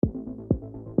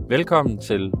Velkommen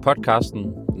til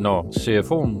podcasten, når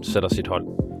CFO'en sætter sit hold.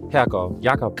 Her går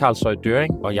Jakob Karlsøj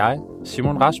Døring og jeg,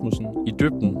 Simon Rasmussen, i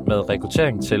dybden med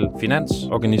rekruttering til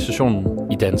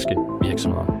finansorganisationen i danske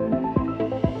virksomheder.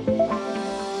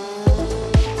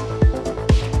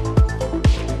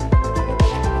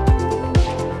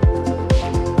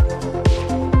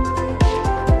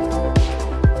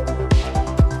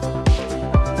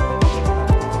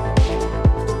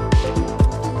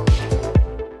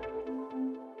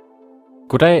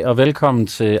 Goddag og velkommen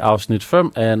til afsnit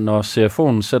 5 af Når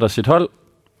CFO'en sætter sit hold.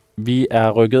 Vi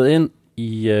er rykket ind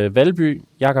i Valby.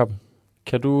 Jakob,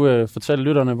 kan du fortælle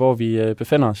lytterne, hvor vi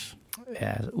befinder os?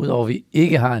 Ja, altså, udover at vi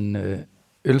ikke har en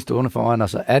øl stående foran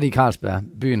os, så er det i Carlsberg,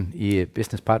 byen i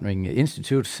Business Partner-rollen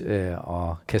Institute,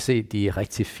 og kan se de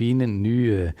rigtig fine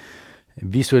nye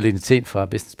visuelle identitet fra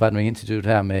Business Partner-rollen Institute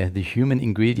her med The Human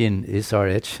Ingredient is our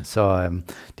edge. Så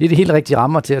det er de helt rigtige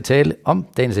rammer til at tale om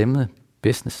dagens emne,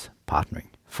 Business Partnering.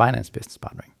 Finance Business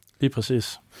Partnering. Lige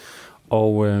præcis.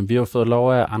 Og vi har fået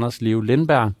lov af Anders Liv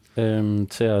Lindberg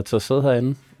til at sidde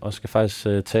herinde, og skal faktisk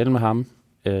tale med ham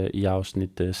i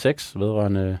afsnit 6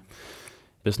 vedrørende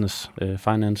Business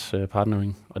Finance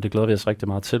Partnering, og det glæder vi os rigtig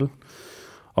meget til.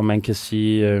 Og man kan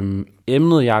sige,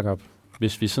 emnet, Jakob,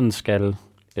 hvis vi sådan skal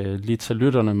lige tage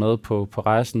lytterne med på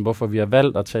rejsen, hvorfor vi har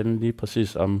valgt at tale lige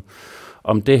præcis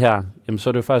om det her, jamen, så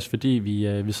er det jo faktisk fordi,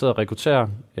 vi sidder og rekrutterer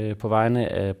på vegne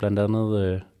af blandt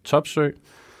andet Topsø,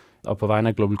 og på vegne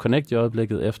af Global Connect i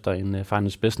øjeblikket efter en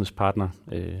Finance Business Partner,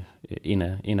 en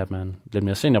af dem er en lidt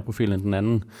mere seniorprofil end den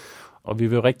anden. Og vi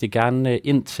vil jo rigtig gerne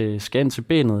skal ind til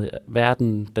benet, hvad er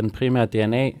den primære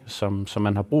DNA, som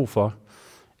man har brug for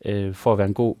at være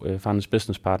en god Finance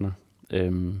Business Partner.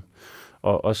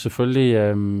 Og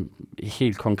selvfølgelig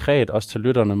helt konkret også til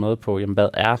lytterne med på, jamen, hvad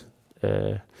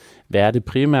er det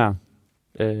primære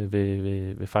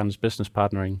ved Finance Business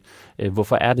Partnering?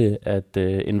 Hvorfor er det, at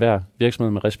enhver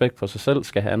virksomhed med respekt for sig selv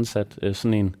skal have ansat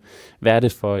sådan en? Hvad er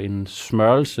det for en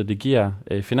smørelse, det giver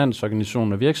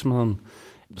finansorganisationen og virksomheden,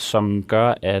 som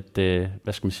gør, at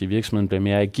virksomheden bliver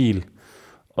mere agil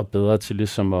og bedre til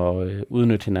ligesom at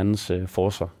udnytte hinandens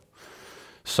forser?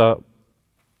 Så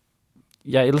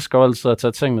jeg elsker altid at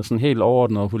tage tingene sådan helt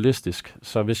overordnet og holistisk.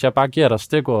 Så hvis jeg bare giver dig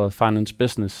stikkordet Finance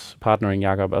Business Partnering,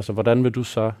 Jakob, altså hvordan vil du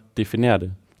så definere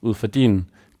det ud fra din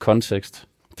kontekst,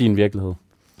 din virkelighed?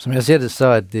 Som jeg ser det, så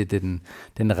er det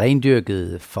den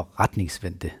rendyrkede,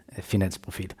 forretningsvendte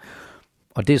finansprofil.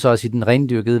 Og det er så også i den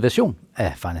rendyrkede version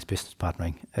af Finance Business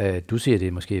Partnering. Du siger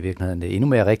det måske i virkeligheden endnu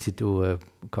mere rigtigt. Du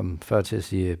kom før til at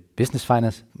sige Business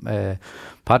Finance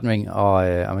Partnering, og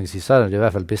man kan sige, så er det i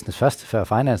hvert fald business først før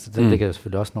finance. Der ligger jo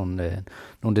selvfølgelig også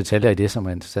nogle detaljer i det, som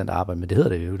er interessant at arbejde med. Det hedder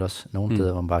det jo også nogle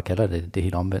steder, hvor man bare kalder det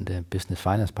helt omvendte Business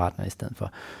Finance Partner i stedet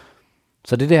for.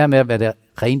 Så det er det her med at være det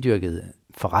rendyrkede,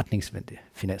 forretningsvendte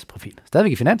finansprofil.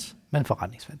 Stadigvæk i finans, men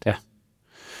forretningsvendt. Ja.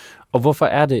 Og hvorfor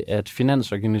er det, at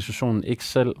finansorganisationen ikke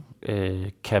selv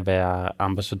kan være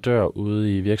ambassadør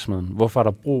ude i virksomheden? Hvorfor er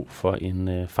der brug for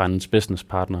en Finance Business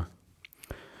Partner?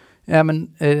 Jamen,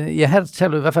 her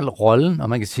taler i hvert fald rollen, og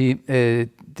man kan sige,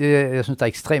 det jeg synes, der er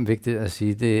ekstremt vigtigt at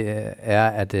sige, det er,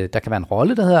 at der kan være en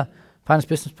rolle, der hedder Finance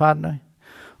Business Partner,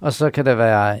 og så kan der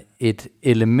være et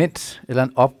element eller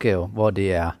en opgave, hvor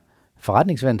det er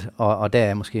forretningsvendt, og der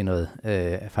er måske noget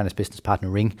Finance Business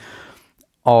Partnering.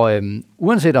 Og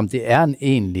uanset om det er en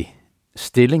egentlig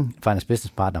stilling, Finance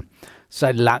Business Partner, så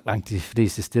er det langt de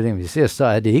fleste stillinger, vi ser, så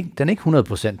er den ikke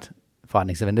 100%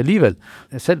 forretningsvendt alligevel.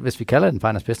 Selv hvis vi kalder den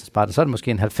Finance Business Partner, så er det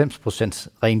måske en 90%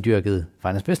 rendyrket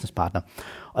Finance Business Partner.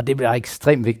 Og det bliver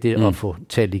ekstremt vigtigt at få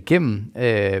talt igennem,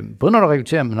 både når du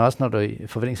rekrutterer, men også når du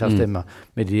forventningsafstemmer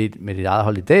med dit eget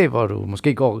hold i dag, hvor du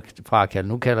måske går fra at kalde,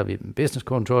 nu kalder vi dem Business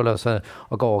Controller,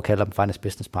 og går over og kalder dem Finance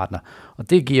Business Partner. Og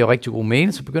det giver jo rigtig god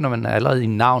mening, så begynder man allerede i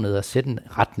navnet at sætte en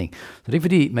retning. Så det er ikke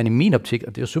fordi, man i min optik, og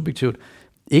det er jo subjektivt,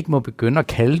 ikke må begynde at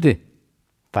kalde det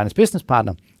Finance Business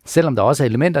Partner, selvom der også er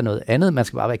elementer af noget andet. Man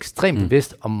skal bare være ekstremt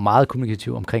bevidst og meget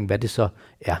kommunikativ omkring, hvad det så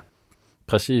er.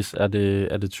 Præcis. Er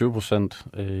det 20%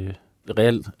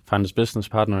 reelt Finance Business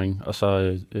Partnering, og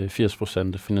så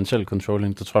 80% finansiel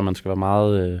controlling? Det tror jeg, man skal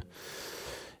være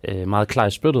meget klar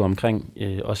i spyttet omkring,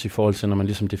 også i forhold til, når man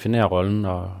ligesom definerer rollen,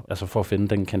 og altså for at finde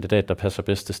den kandidat, der passer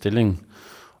bedst til stillingen.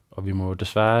 Og vi må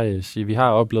desværre sige, at vi har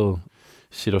oplevet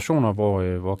situationer,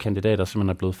 hvor kandidater simpelthen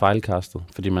er blevet fejlkastet,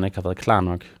 fordi man ikke har været klar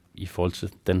nok i forhold til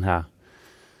den her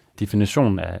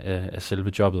definition af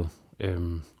selve jobbet.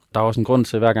 Der er også en grund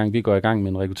til, at hver gang vi går i gang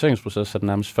med en rekrutteringsproces, så er det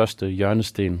nærmest første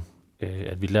hjørnesten,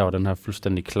 at vi laver den her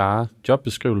fuldstændig klare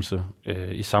jobbeskrivelse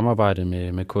i samarbejde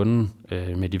med kunden,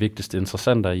 med de vigtigste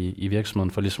interessenter i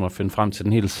virksomheden, for ligesom at finde frem til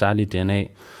den helt særlige DNA,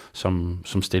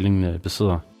 som stillingen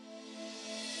besidder.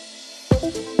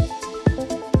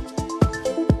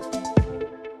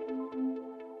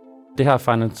 det her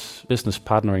Finance Business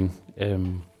Partnering,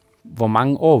 hvor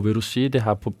mange år vil du sige, det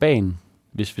har på banen,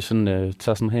 hvis vi sådan,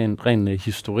 tager sådan her en ren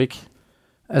historik?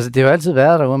 Altså, det har jo altid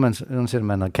været der, uanset om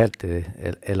man har kaldt det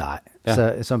eller ej. Ja.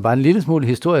 Så som bare en lille smule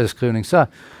historieskrivning, så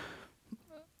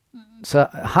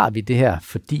har vi det her,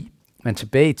 fordi man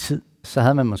tilbage i tid, så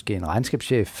havde man måske en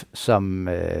regnskabschef, som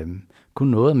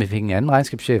kunne noget, men vi fik en anden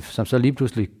regnskabschef, som så lige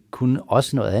pludselig kunne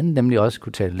også noget andet, nemlig også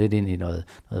kunne tale lidt ind i noget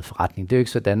forretning. Det er jo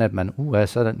ikke sådan, at man,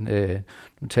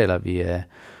 nu taler vi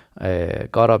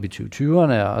godt op i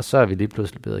 2020'erne, og så er vi lige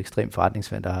pludselig blevet ekstremt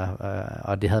forretningsvendt,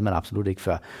 og det havde man absolut ikke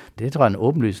før. Det tror jeg er en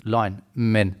åbenlyst løgn,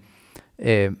 men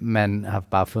man har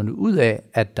bare fundet ud af,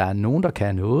 at der er nogen, der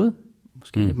kan noget,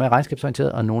 måske lidt mere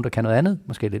regnskabsorienteret, og nogen, der kan noget andet,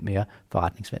 måske lidt mere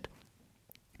forretningsvendt.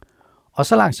 Og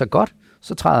så langt så godt,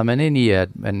 så træder man ind i, at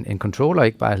en controller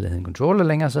ikke bare hed en controller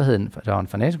længere, så hed der var en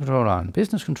finance controller og en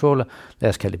business controller. Lad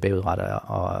os kalde det bagudrettede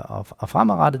og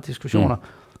fremadrettede diskussioner.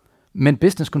 Men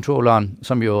business controlleren,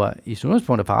 som jo i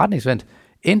udgangspunktet er forretningsvendt,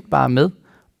 endte bare med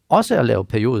også at lave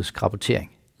periodisk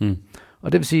rapportering.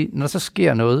 Og det vil sige, når der så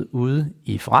sker noget ude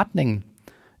i forretningen,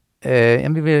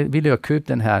 vi vil jo købe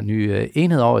den her nye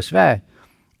enhed over i Sverige.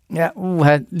 Ja,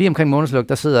 lige omkring månedsluk,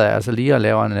 der sidder jeg altså lige og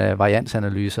laver en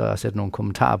variansanalyse og sætter nogle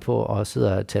kommentarer på og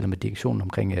sidder og taler med direktionen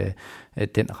omkring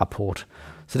den rapport.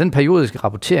 Så den periodiske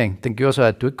rapportering, den gjorde så,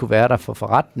 at du ikke kunne være der for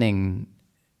forretningen,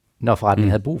 når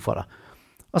forretningen havde brug for dig.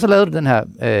 Og så lavede du den her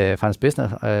Finance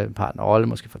Business Partner-rollen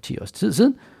måske for 10 års tid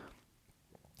siden.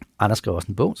 Anders skrev også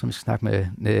en bog, som vi skal snakke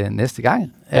med næste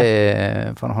gang,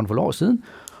 for nogle håndfuld år siden.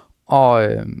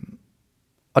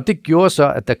 Og det gjorde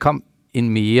så, at der kom en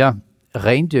mere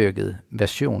rendyrket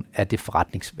version af det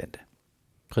forretningsvendte.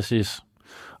 Præcis.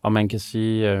 Og man kan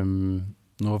sige,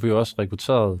 nu har vi jo også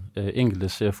rekrutteret enkelte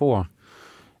CFO'er.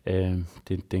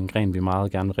 Det er en gren, vi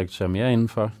meget gerne vil rekruttere mere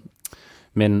indenfor.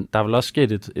 Men der er vel også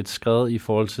sket et skred i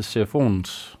forhold til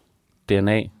CFO'ens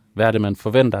DNA. Hvad er det, man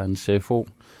forventer af en CFO?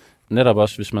 Netop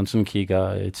også, hvis man sådan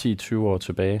kigger 10-20 år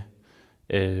tilbage.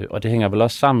 Og det hænger vel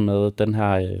også sammen med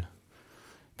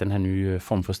den her nye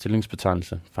form for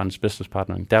stillingsbetegnelse, Finance Business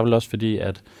Partnering. Det er vel også fordi,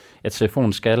 at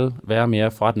CFO'en skal være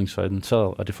mere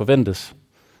forretningsorienteret, og det forventes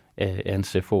af en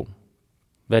CFO.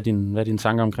 Hvad er dine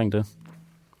tanker omkring det?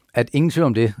 At ingen tvivl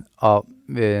om det, og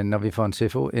når vi får en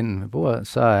CFO ind med bordet,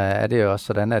 så er det jo også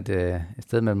sådan, at et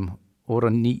sted mellem 8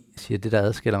 og 9 siger, det der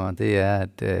adskiller mig, det er, at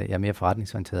jeg er mere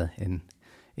forretningsorienteret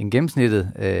end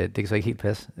gennemsnittet. Det kan så ikke helt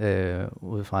passe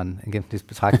ud fra en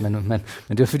gennemsnitsbetragtning, men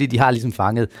det er fordi, de har ligesom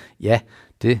fanget, ja,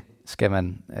 det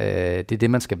er det,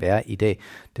 man skal være i dag.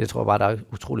 Det tror jeg bare, der er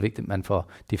utrolig vigtigt, at man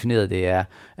får defineret, det er,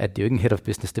 at det er jo ikke en head of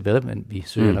business development, vi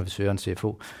søger, når vi søger en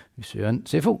CFO. Vi søger en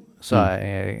CFO, så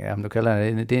om du kalder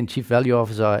det er en chief value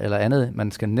officer eller andet,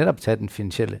 man skal netop tage den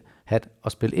finansielle hat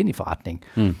og spille ind i forretning.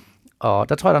 Og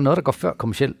der tror jeg, der er noget, der går før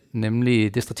kommercielt,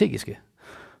 nemlig det strategiske.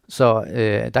 Så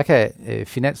der kan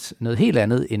finans noget helt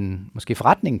andet, end måske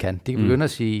forretningen kan. Det kan begynde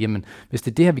at sige, jamen, hvis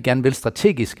det er det her, vi gerne vil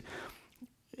strategisk,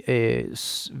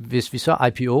 hvis vi så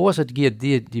IPO'er, så giver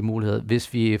det de muligheder.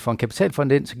 Hvis vi får en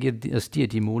kapitalfond ind, så giver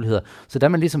det de muligheder. Så der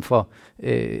man ligesom får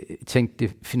tænkt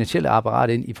det finansielle apparat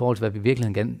ind i forhold til, hvad vi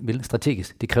virkelig gerne vil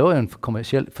strategisk. Det kræver jo en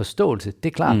kommerciel forståelse, det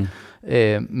er klart.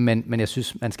 Men jeg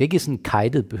synes, man skal ikke sådan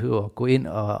kajtet behøve at gå ind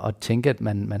og tænke, at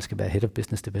man skal være head of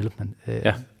business development.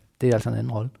 Det er altså en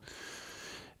anden rolle.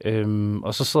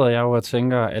 Og så sidder jeg jo og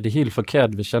tænker, er det helt forkert,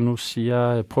 hvis jeg nu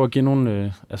siger, prøv at give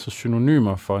nogle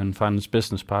synonymer for en finance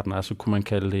business partner, altså kunne man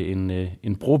kalde det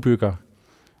en brobygger,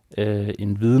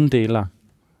 en videndeler.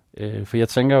 For jeg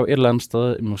tænker jo et eller andet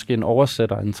sted, måske en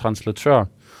oversætter, en translatør,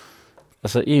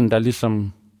 altså en, der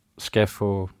ligesom skal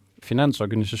få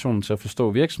finansorganisationen til at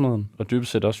forstå virksomheden, og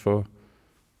dybest set også få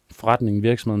forretningen,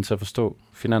 virksomheden til at forstå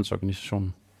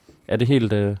finansorganisationen. Er det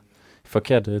helt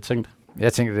forkert tænkt?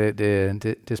 Jeg tænker,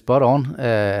 det er spot on,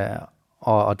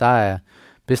 og der er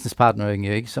business partnering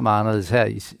jo ikke så meget anderledes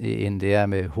her, end det er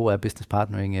med HR business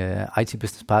partnering. IT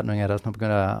business partnering er der også noget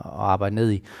begynder at arbejde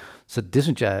ned i. Så det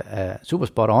synes jeg er super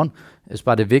spot on. Jeg synes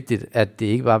bare, det er vigtigt, at det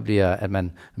ikke bare bliver, at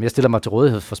jeg stiller mig til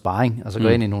rådighed for sparring, og så går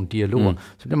ind i nogle dialoger.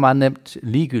 Så det er meget nemt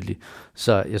ligegyldigt.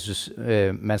 Så jeg synes,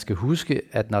 man skal huske,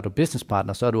 at når du er business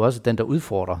partner, så er du også den, der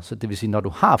udfordrer. Så det vil sige, når du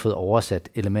har fået oversat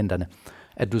elementerne,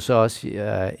 at du så også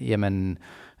siger, jamen,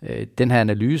 den her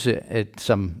analyse,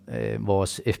 som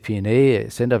vores FP&A,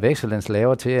 Center of Excellence,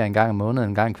 laver til en gang om måneden,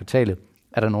 en gang i kvartalet,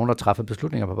 er der nogen, der træffer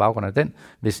beslutninger på baggrund af den?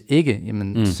 Hvis ikke,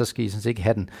 jamen, så skal I sådan set ikke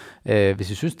have den.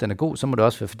 Hvis I synes, den er god, så må det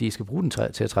også være, fordi I skal bruge den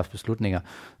til at træffe beslutninger.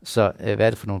 Så hvad er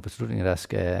det for nogle beslutninger,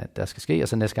 der skal ske? Og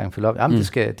så næste gang følge op. Jamen, det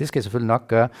skal jeg selvfølgelig nok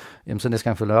gøre. Jamen, så næste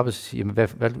gang følge op og sige, jamen,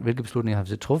 hvilke beslutninger har vi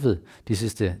så truffet de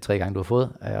sidste 3 gange, du har fået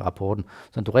rapporten?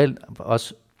 Så du reelt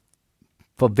også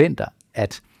forventer,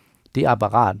 at det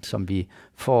apparat, som vi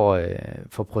får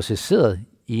processeret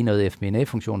i noget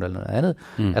FP&A-funktion eller noget andet,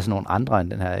 altså nogle andre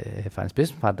end den her Finance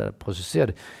Business Partner, der processerer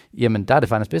det, jamen der er det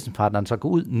Finance Business Partneren, så går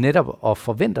ud netop og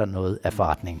forventer noget af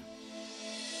forretningen.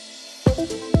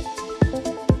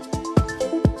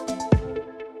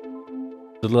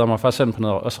 Det leder mig faktisk ind på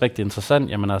noget også rigtig interessant.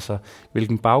 Jamen altså,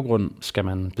 hvilken baggrund skal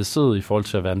man besidde i forhold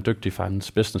til at være en dygtig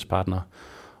Finance Business Partner?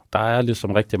 Der er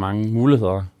ligesom rigtig mange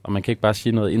muligheder, og man kan ikke bare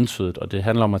sige noget entydigt, og det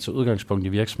handler om at tage udgangspunkt i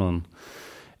virksomheden.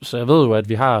 Så jeg ved jo, at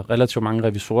vi har relativt mange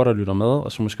revisorer, der lytter med,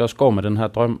 og som måske også går med den her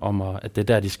drøm om, at det er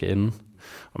der, de skal ende.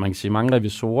 Og man kan sige, at mange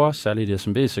revisorer, særligt i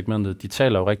SMB-segmentet, de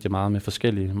taler jo rigtig meget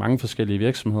med mange forskellige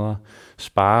virksomheder,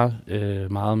 sparer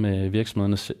meget med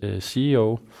virksomhedernes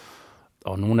CEO,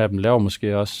 og nogle af dem laver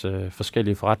måske også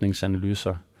forskellige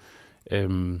forretningsanalyser.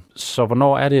 Så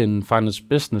hvornår er det en Finance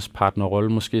Business Partner-rolle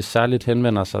måske særligt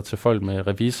henvender sig til folk med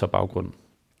revisorbaggrund?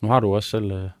 Nu har du også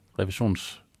selv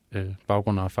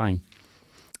revisionsbaggrund og erfaring.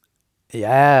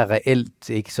 Jeg er reelt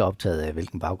ikke så optaget af,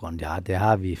 hvilken baggrund jeg har. Det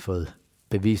har vi fået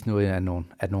bevist nu at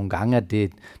nogle gange, at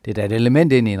det er et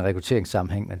element ind i en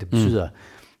rekrutteringssammenhæng, men det betyder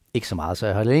ikke så meget. Så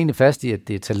jeg holder egentlig fast i, at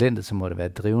det er talentet, som må det være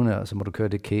drivende, og så må du køre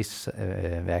det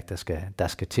case-værk, der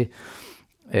skal til.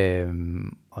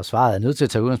 Og svaret er nødt til at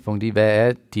tage udgangspunkt i, hvad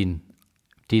er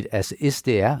dit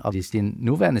SDR, og hvis din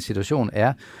nuværende situation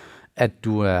er, at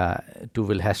du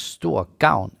vil have stor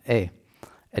gavn af,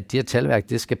 at det her talværk,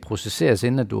 det skal processeres,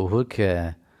 inden at du overhovedet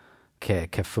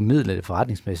kan formidle det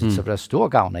forretningsmæssigt, så der er stor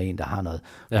gavn af en, der har noget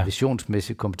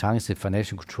revisionsmæssig kompetence,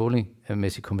 financial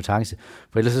controlling-mæssig kompetence,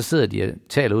 for ellers så sidder de og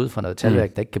taler ud fra noget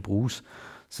talværk, der ikke kan bruges.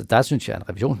 Så der synes jeg, at en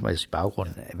revisionsmæssig baggrund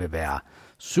vil være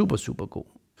super, super god.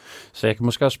 Så jeg kan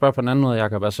måske også spørge på en anden måde,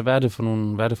 Jacob. Altså, hvad er det for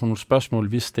nogle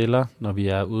spørgsmål, vi stiller, når vi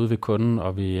er ude ved kunden,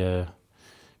 og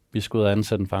vi skal ud og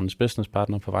ansætte en Finance Business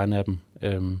Partner på vegne af dem?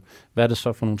 Hvad er det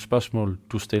så for nogle spørgsmål,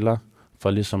 du stiller,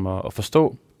 for ligesom at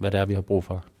forstå, hvad det er, vi har brug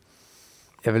for?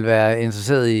 Jeg vil være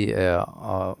interesseret i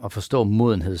at forstå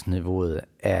modenhedsniveauet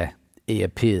af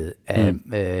ERP'et,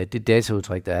 af det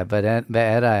dataudtryk, der er. Hvad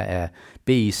er der af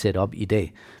BI-setup i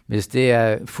dag? Hvis det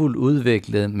er fuldt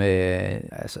udviklet med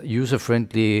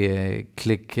user-friendly,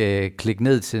 klik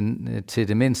ned til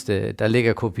det mindste, der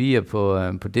ligger kopier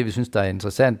på det, vi synes, der er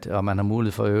interessant, og man har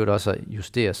mulighed for at øvrigt også at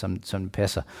justere, som det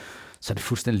passer, så er det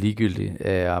fuldstændig ligegyldigt,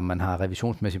 om man har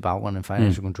revisionsmæssig baggrund, en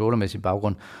financial controller-mæssig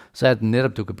baggrund, så er det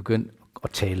netop, du kan begynde at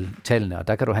tale tallene, og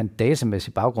der kan du have en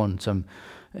datamæssig baggrund, som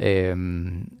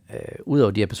ud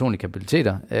over de her personlige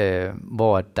kapabiliteter,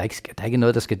 hvor der ikke er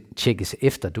noget, der skal tjekkes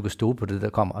efter, du kan stole på det, der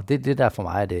kommer, og det der for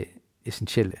mig er det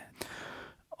essentielle.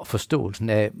 Og forståelsen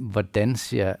af, hvordan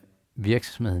ser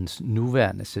virksomhedens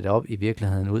nuværende setup i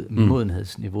virkeligheden ud,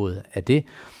 modenhedsniveauet af det,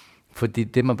 fordi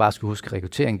det, man bare skal huske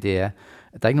rekruttering, det er,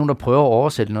 at der er ikke nogen, der prøver at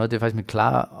oversætte noget, det er faktisk min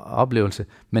klare oplevelse,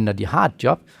 men når de har et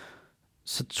job,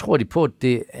 så tror de på, at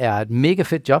det er et mega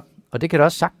fedt job, og det kan det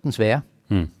også sagtens være.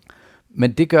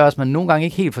 Men det gør også, at man nogle gange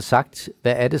ikke helt får sagt,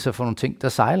 hvad er det så for nogle ting, der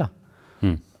sejler.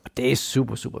 Og det er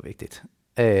super, super vigtigt.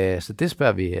 Så det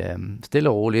spørger vi stille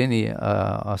og roligt ind i,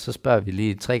 og så spørger vi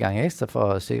lige 3 gange ekstra,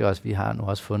 for at sikre os, at vi har nu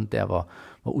også fundet der, hvor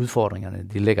udfordringerne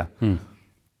de ligger.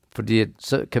 Fordi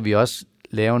så kan vi også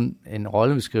lave en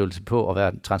rollebeskrivelse på at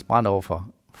være transparent over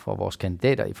for vores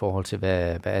kandidater i forhold til,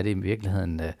 hvad er det i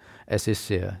virkeligheden, assess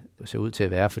ser ud til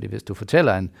at være. Fordi hvis du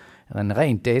fortæller en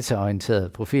rent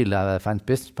dataorienteret profil, der har været Finance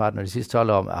Business Partner de sidste 12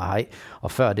 år,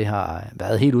 og før det har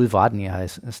været helt ude i forretningen, jeg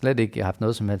har slet ikke haft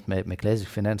noget som helst med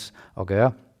klassisk finans at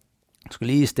gøre. Du skal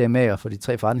lige stemme af og få de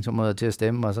 3 forretningsområder til at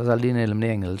stemme, og så er der lige en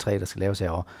eliminering eller 3, der skal laves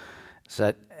herovre.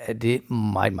 Så er det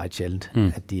meget, meget sjældent,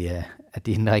 at de er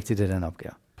den rigtige til den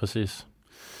opgave. Præcis.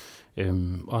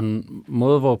 Og en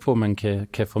måde, hvorpå man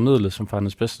kan formidle som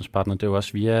Finance Business Partner, det er jo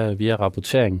også via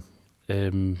rapportering.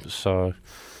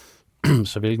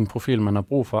 Så hvilken profil man har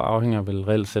brug for, afhænger vel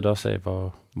reelt set også af,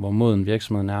 hvor moden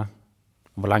virksomheden er,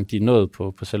 og hvor langt de er nået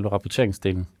på selve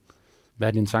rapporteringsdelen. Hvad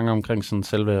er dine tanker omkring sådan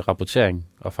selve rapportering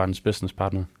og Finance Business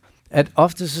Partner? At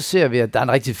ofte så ser vi, at der er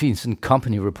en rigtig fin sådan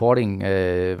company reporting,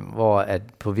 hvor at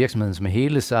på virksomheden som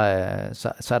hele, så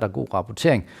er der god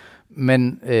rapportering.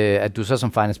 Men at du så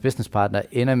som Finance Business Partner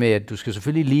ender med, at du skal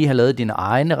selvfølgelig lige have lavet dine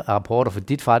egne rapporter for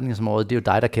dit forretningsområde. Det er jo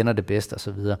dig, der kender det bedst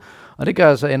osv. Og det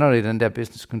gør så ender du i den der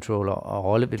business controller og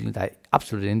rolle, hvilket der er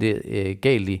absolut intet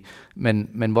galt i.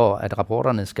 Men hvor at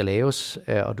rapporterne skal laves,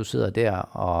 og du sidder der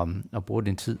og bruger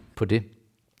din tid på det.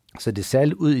 Så det er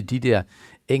særligt ud i de der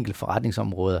enkelte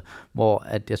forretningsområder, hvor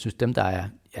at jeg synes, dem der er,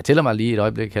 jeg tæller mig lige et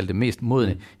øjeblik at kalde det mest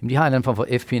modne, jamen de har en eller anden form for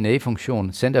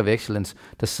FP&A-funktion, Center of Excellence,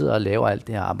 der sidder og laver alt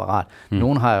det her apparat.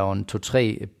 Nogle har jo en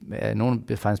 2-3, nogle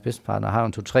Finance Business Partner har jo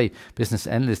en 2-3 business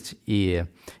analyst i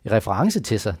reference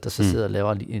til sig, der så sidder og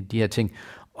laver de her ting.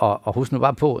 Og husk nu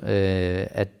bare på,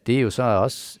 at det er jo så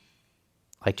også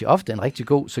rigtig ofte en rigtig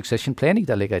god succession planning,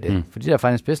 der ligger i det. For de der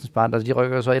Finance Business Partner, de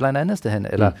rykker så et eller andet sted hen,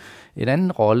 eller en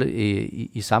anden rolle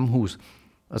i samme hus.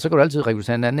 Og så kan du altid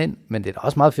rekruttere en anden ind, men det er da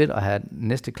også meget fedt at have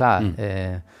næste klar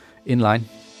inline.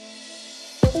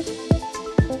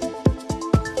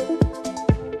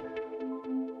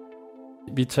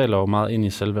 Vi taler jo meget ind i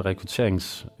selve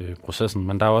rekrutteringsprocessen,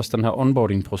 men der er også den her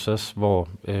onboarding-proces, hvor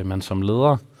man som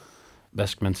leder,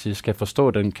 skal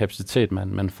forstå den kapacitet,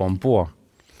 man får ombord.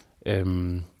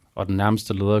 Og den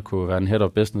nærmeste leder kunne være en head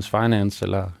of business finance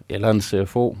eller en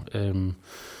CFO.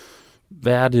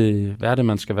 Hvad er det,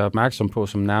 man skal være opmærksom på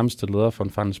som nærmeste leder for en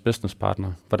Finance Business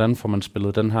Partner? Hvordan får man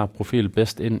spillet den her profil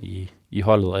bedst ind i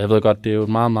holdet? Og jeg ved godt, det er jo et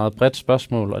meget, meget bredt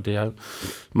spørgsmål, og det er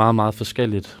meget, meget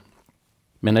forskelligt.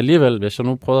 Men alligevel, hvis jeg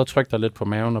nu prøver at trykke dig lidt på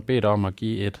maven og bede dig om at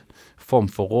give et form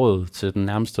for råd til den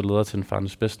nærmeste leder til en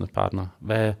Finance Business Partner,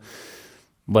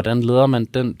 hvordan leder man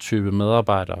den type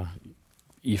medarbejdere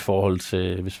i forhold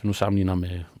til, hvis vi nu sammenligner med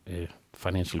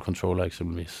financial controller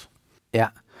eksempelvis? Ja,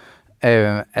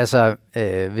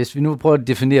 hvis vi nu prøver at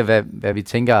definere, hvad vi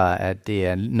tænker, at det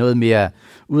er noget mere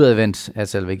udadvendt,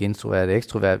 altså ikke introvert,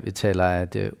 ekstrovert, vi taler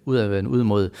at udadvendt ud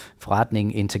mod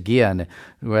forretning, interagerende.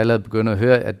 Nu er allerede begyndt at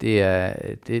høre, at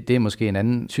det er måske en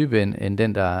anden type end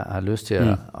den, der har lyst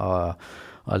til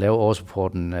at lave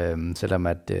årsrapporten, selvom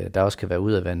at der også kan være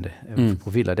udadvendte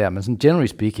profiler der, men sådan generally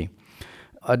speaking.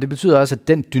 Og det betyder også, at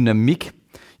den dynamik,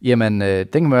 jamen, den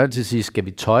kan man jo altid sige, skal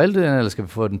vi tøjle den, eller skal vi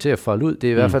få den til at folde ud? Det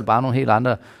er i hvert fald bare nogle helt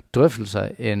andre drøftelser,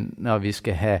 end når vi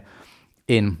skal have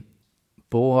en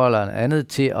bogholder eller andet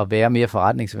til at være mere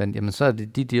forretningsvenlig. Jamen, så er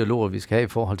det de dialoger, vi skal have i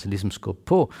forhold til ligesom skubbe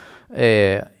på.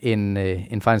 En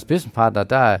Finance Business Partner,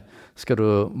 der skal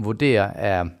du vurdere,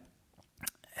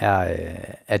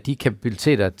 er de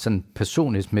kapabiliteter sådan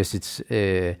personlighedsmæssigt,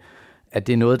 at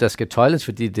det er noget, der skal tøjles,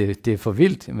 fordi det er for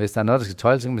vildt. Hvis der er noget, der skal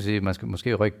tøjles, så kan man sige, at man skal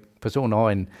måske rykke personen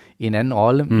over i en anden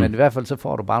rolle, men i hvert fald så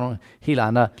får du bare nogle helt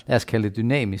andre, lad os kalde det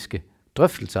dynamiske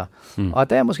drøftelser. Og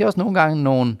der er måske også nogle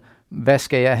gange hvad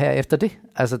skal jeg have efter det?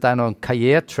 Altså der er nogle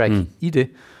karrieretrack i det.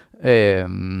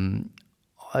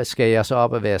 Og skal jeg så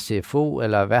op og være CFO,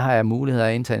 eller hvad har jeg muligheder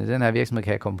af internt i den her virksomhed,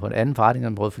 kan jeg komme på et andet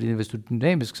forretningsområde? Fordi hvis du er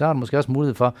dynamisk, så har du måske også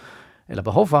mulighed for, eller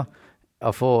behov for,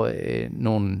 at få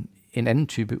en anden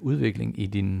type udvikling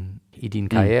i din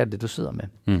karriere, det du sidder med.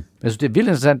 Jeg synes, det er vildt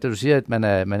interessant, det du siger, at man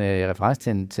er i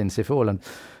reference til en CFO eller en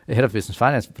Head of Business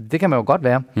Finance. Det kan man jo godt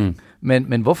være.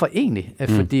 Men hvorfor egentlig?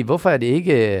 Fordi hvorfor er det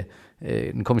ikke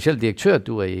den kommercielle direktør,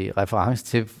 du er i reference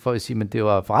til, for at sige, men det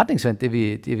var forretningsvendt, det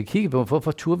vi kiggede på.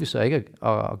 Hvorfor turde vi så ikke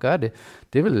at gøre det?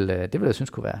 Det vil jeg synes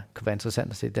kunne være interessant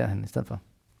at se derhen i stedet for.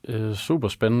 Super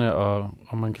spændende,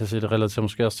 og man kan se det relativt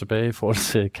måske også tilbage i forhold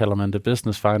til, kalder man det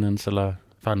business finance eller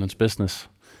finance business,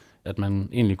 at man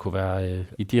egentlig kunne være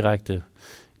i direkte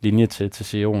linje til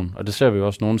CEO'en. Og det ser vi jo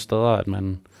også nogle steder, at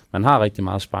man har rigtig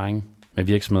meget sparring med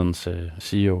virksomhedens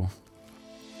CEO.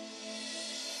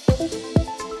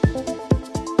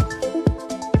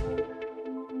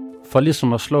 For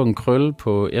ligesom at slå en krølle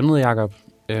på emnet, Jacob,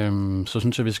 så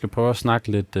synes jeg, vi skal prøve at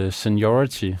snakke lidt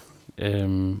seniority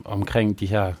omkring de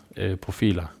her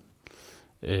profiler.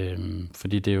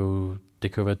 Fordi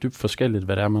det kan jo være dybt forskelligt,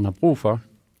 hvad det er, man har brug for,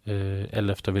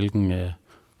 alt efter hvilken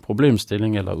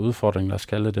problemstilling eller udfordring, lad os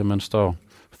kalde det, man står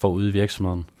for ude i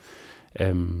virksomheden.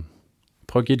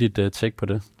 Prøv at give dit take på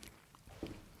det.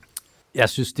 Jeg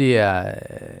synes, det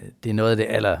er noget af det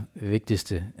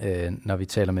allervigtigste, når vi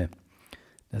taler med,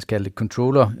 lad os kalde det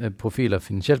controller-profiler,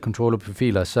 finansielle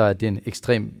controller-profiler, så er det en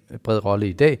ekstrem bred rolle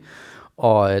i dag.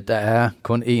 Og der er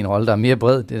kun én rolle, der er mere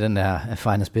bred, det er den her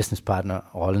Finance Business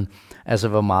Partner-rollen. Altså,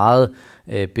 hvor meget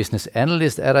business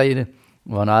analyst er der i det,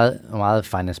 hvor meget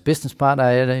Finance Business Partner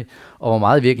er der i, og hvor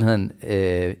meget i virkeligheden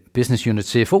Business Unit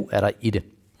CFO er der i det.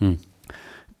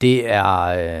 Det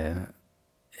er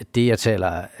det, jeg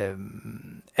taler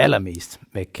allermest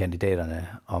med kandidaterne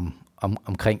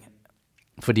omkring.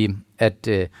 Fordi at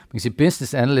man kan sige,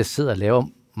 Business Analyst sidder og laver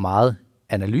meget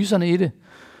analyserne i det.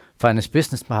 Finance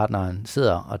Business Partneren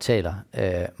sidder og taler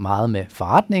meget med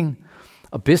forretningen,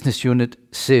 og Business Unit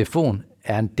CFO'en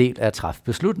er en del af at træffe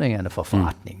beslutningerne for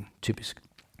forretningen, typisk.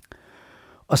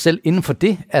 Og selv inden for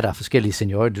det er der forskellige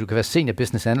seniority. Du kan være senior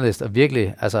business analyst og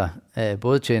virkelig, altså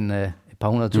både til en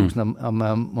par 100.000 om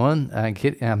måneden.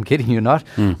 I'm kidding you not.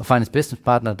 Og Finance Business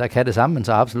Partner, der kan det samme, men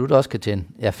så absolut også kan tjene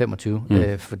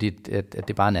 25, fordi at det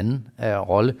er bare en anden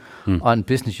rolle. Og en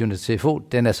Business Unit CFO,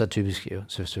 den er så typisk jo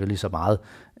selvfølgelig så meget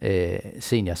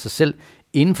senior. Så selv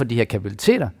inden for de her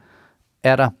kapabiliteter,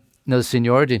 er der noget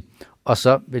seniority. Og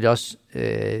så vil jeg også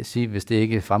sige, hvis det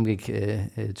ikke fremgik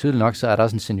tydeligt nok, så er der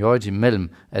også en seniority mellem,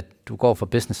 at du går fra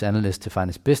Business Analyst til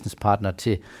Finance Business Partner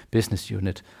til Business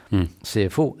Unit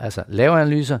CFO, altså lave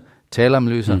analyser, tale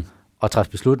analyser og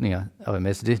træffe beslutninger, og være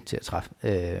med til det til at træffe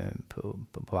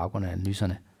på baggrund af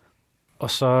analyserne.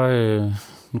 Og så,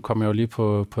 nu kommer jeg jo lige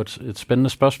på et spændende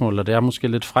spørgsmål, og det er måske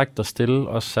lidt frækt at stille,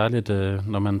 også særligt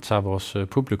når man tager vores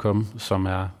publikum, som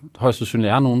er højst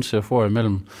sandsynligt er nogen CFO'er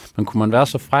imellem. Men kunne man være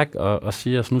så fræk og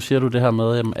sige, altså nu siger du det her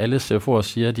med, at alle CFO'er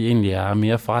siger, at de egentlig er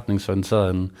mere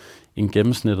forretningsorienteret end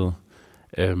gennemsnittet.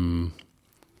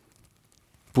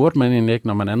 Burde man egentlig ikke,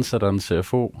 når man ansætter en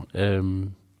CFO,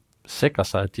 sikre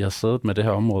sig, at de har siddet med det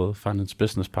her område, Finance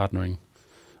Business Partnering,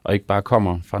 og ikke bare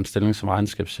kommer fra en stilling som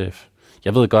regnskabschef?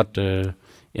 Jeg ved godt,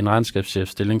 en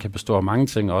regnskabschefstilling kan bestå af mange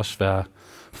ting, og også være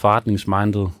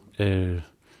forretningsmindet.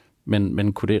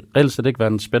 Men kunne det reelt set ikke være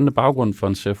en spændende baggrund for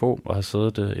en CFO at have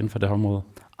siddet inden for det her område?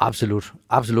 Absolut.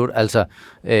 Altså,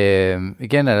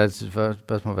 igen er det et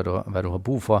spørgsmål, hvad du har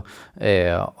brug for.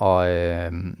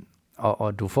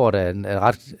 Og du får da en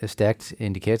ret stærkt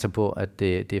indikator på, at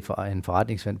det er for en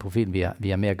forretningsvendt profil, vi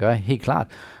har med at gøre, helt klart.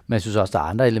 Men jeg synes også, der er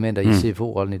andre elementer i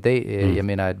CFO-rollen i dag. Jeg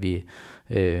mener, at vi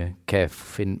kan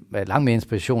finde langt mere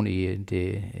inspiration i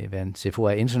det, hvad en CFO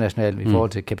er internationalt i forhold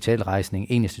til kapitalrejsning,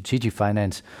 egentlig strategic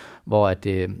finance, hvor at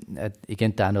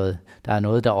igen, der er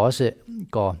noget, der også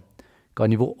går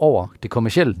niveau over det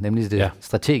kommercielle, nemlig det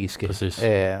strategiske.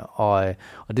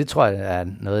 Og det tror jeg er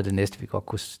noget af det næste, vi godt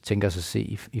kunne tænke os at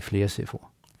se i flere CFO'er.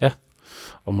 Ja,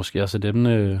 og måske også et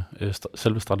emne,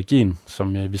 selve strategien,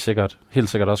 som vi helt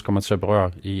sikkert også kommer til at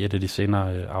berøre i et af de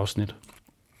senere afsnit.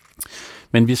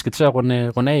 Men vi skal til at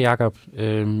runde af, Jakob.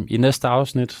 I næste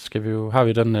afsnit har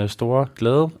vi den store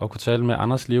glæde at kunne tale med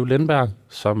Anders Lindberg,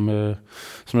 som jo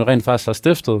rent faktisk har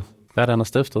stiftet. Hvad er det, han har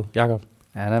stiftet, Jakob?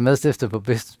 Ja, han er medstifter på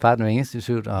Business Partnering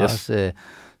Institute, og har også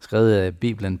skrevet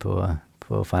Bibelen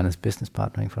på Finance Business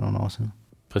Partnering for nogle år siden.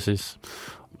 Præcis.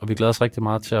 Og vi glæder os rigtig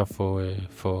meget til at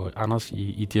få Anders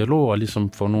i dialog, og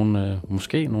ligesom få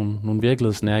nogle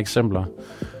virkelighedsnære eksempler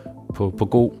på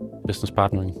god business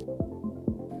partnering.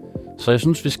 Så jeg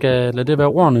synes, vi skal lade det være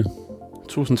ordene.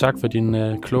 Tusind tak for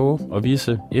din kloge og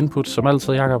vise input, som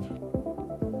altid, Jakob.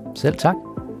 Selv tak.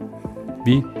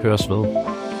 Vi høres ved.